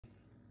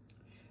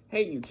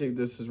Hey YouTube,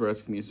 this is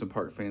Rescue Me Some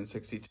Park Fan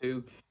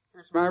 62.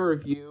 Here's my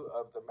review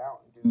of the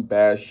Mountain Dew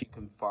Bash you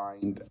can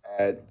find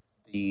at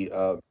the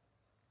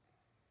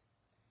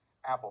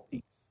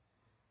Applebees.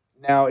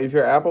 Now, if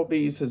your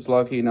Applebees is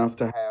lucky enough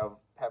to have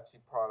Pepsi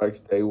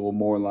products, they will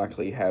more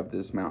likely have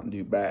this Mountain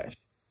Dew Bash.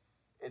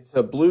 It's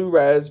a blue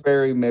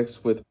raspberry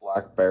mixed with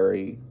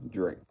blackberry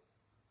drink.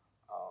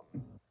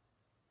 Um,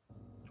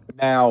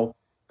 Now,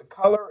 the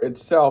color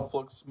itself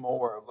looks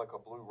more of like a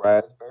blue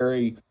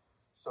raspberry,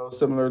 so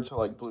similar to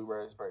like blue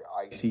raspberry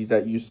ices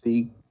that you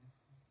see,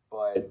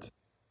 but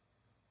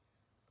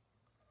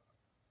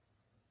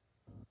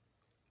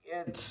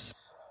it's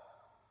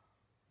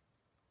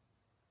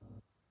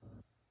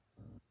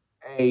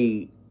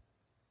a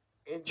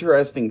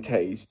interesting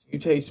taste. You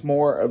taste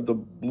more of the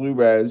blue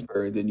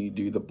raspberry than you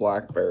do the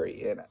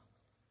blackberry in it.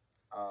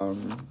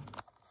 Um,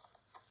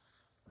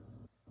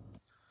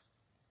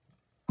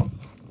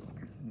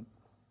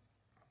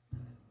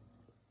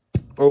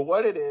 for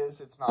what it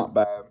is, it's not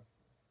bad.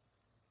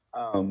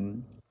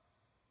 Um,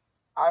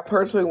 I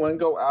personally wouldn't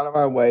go out of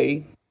my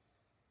way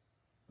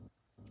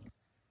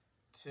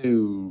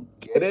to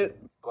get it,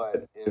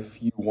 but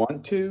if you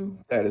want to,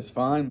 that is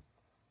fine.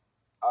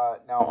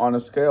 Now, on a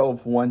scale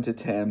of 1 to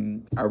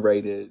 10, I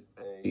rate it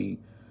a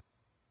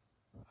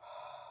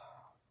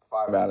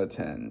 5 out of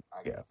 10,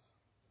 I guess.